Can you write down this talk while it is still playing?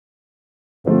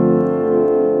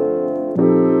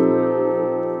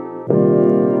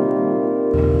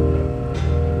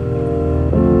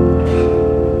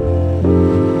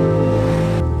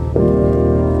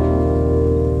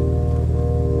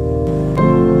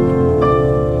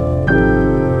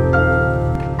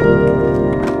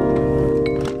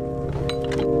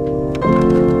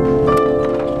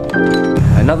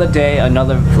day,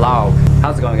 another vlog.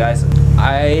 How's it going, guys?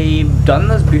 I've done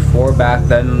this before back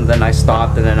then I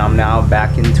stopped, and then I'm now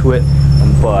back into it,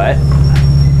 but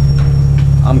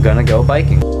I'm gonna go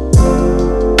biking.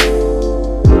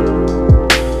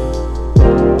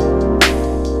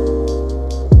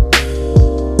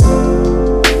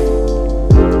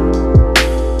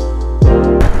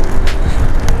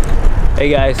 Hey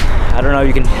guys, I don't know if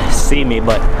you can see me,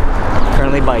 but I'm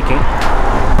currently biking.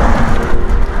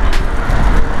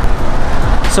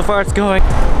 So far it's going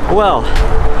well.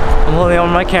 I'm holding on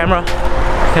my camera.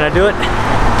 Can I do it?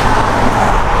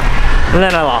 And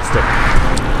then I lost it.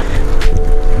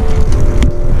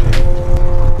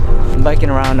 I'm biking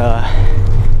around the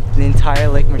entire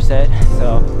Lake Merced,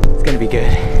 so it's gonna be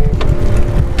good.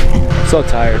 I'm so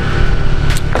tired.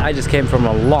 I just came from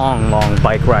a long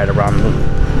bike ride around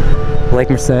Lake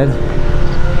Merced.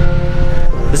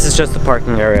 This is just the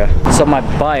parking area. So my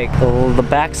bike, the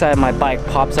back side of my bike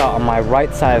pops out on my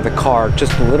right side of the car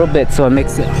just a little bit, so it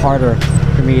makes it harder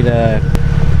for me to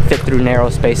fit through narrow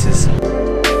spaces.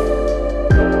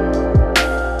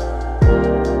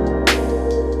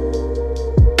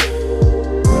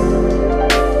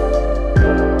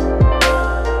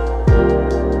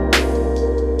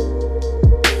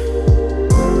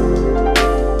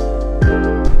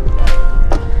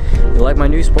 You like my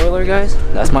new spoiler, guys?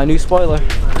 That's my new spoiler.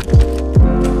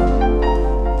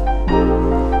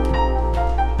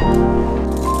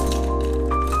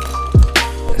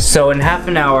 So in half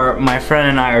an hour, my friend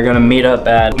and I are gonna meet up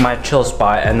at my chill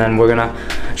spot, and then we're gonna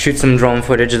shoot some drone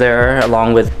footage there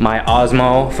along with my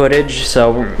Osmo footage.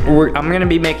 So I'm gonna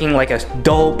be making like a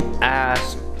dope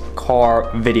ass car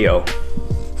video.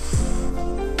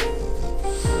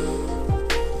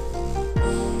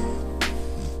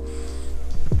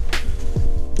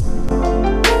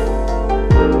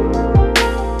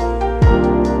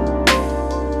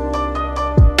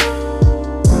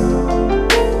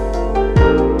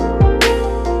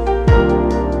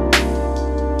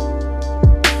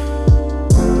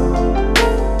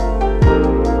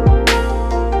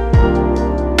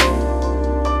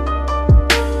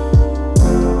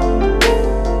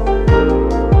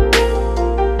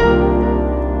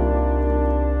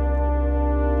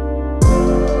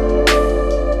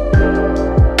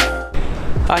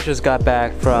 I just got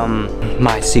back from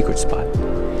my secret spot.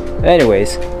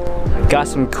 Anyways, got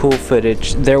some cool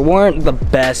footage. They weren't the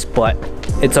best, but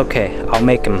it's okay. I'll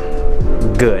make them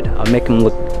good. I'll make them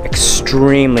look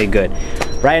extremely good.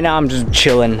 Right now I'm just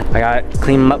chilling. I gotta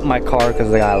clean up my car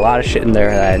because I got a lot of shit in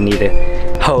there that I need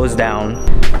to hose down.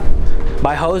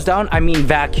 By hose down, I mean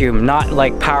vacuum, not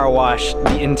like power wash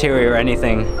the interior or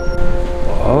anything.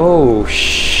 Oh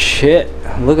shit,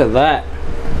 look at that.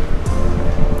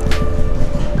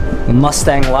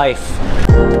 Mustang life.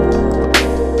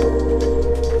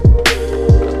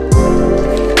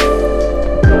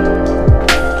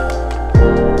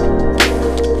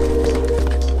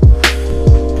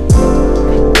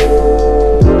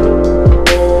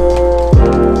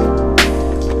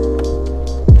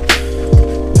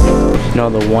 You know,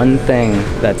 the one thing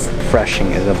that's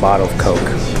refreshing is a bottle of Coke.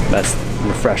 That's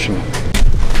refreshing.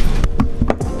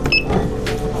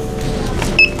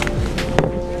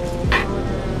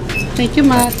 Thank you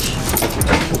much.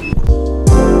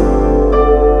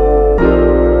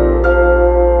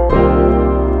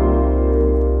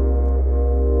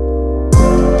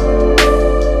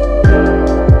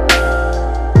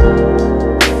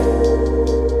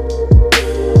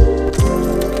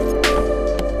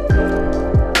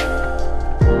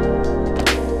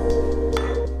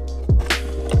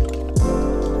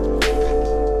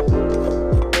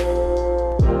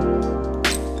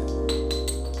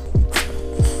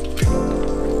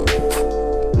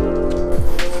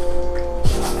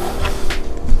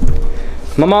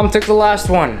 My mom took the last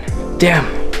one. Damn,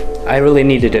 I really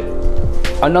needed it.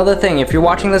 Another thing, if you're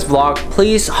watching this vlog,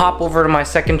 please hop over to my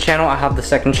second channel. I have the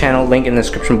second channel link in the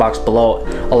description box below,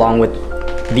 along with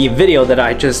the video that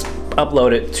I just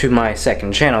uploaded to my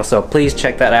second channel. So please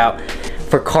check that out.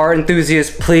 For car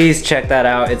enthusiasts, please check that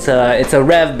out. It's a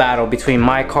rev battle between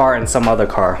my car and some other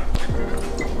car.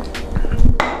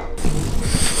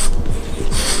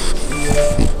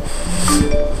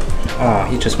 Oh,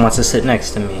 he just wants to sit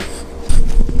next to me.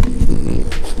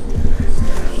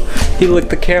 He licked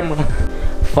the camera.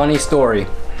 Funny story.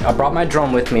 I brought my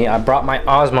drone with me. I brought my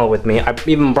Osmo with me. I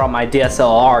even brought my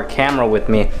DSLR camera with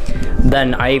me.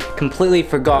 Then I completely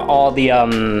forgot all the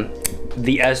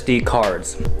SD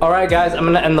cards. Alright guys, I'm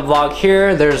gonna end the vlog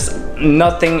here. There's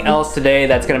nothing else today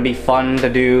that's gonna be fun to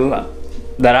do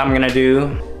that I'm gonna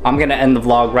do. I'm gonna end the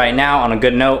vlog right now on a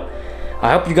good note.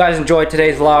 I hope you guys enjoyed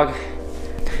today's vlog.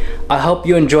 I hope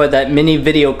you enjoyed that mini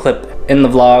video clip in the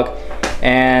vlog.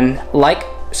 And like,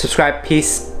 subscribe,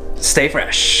 peace, stay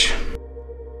fresh.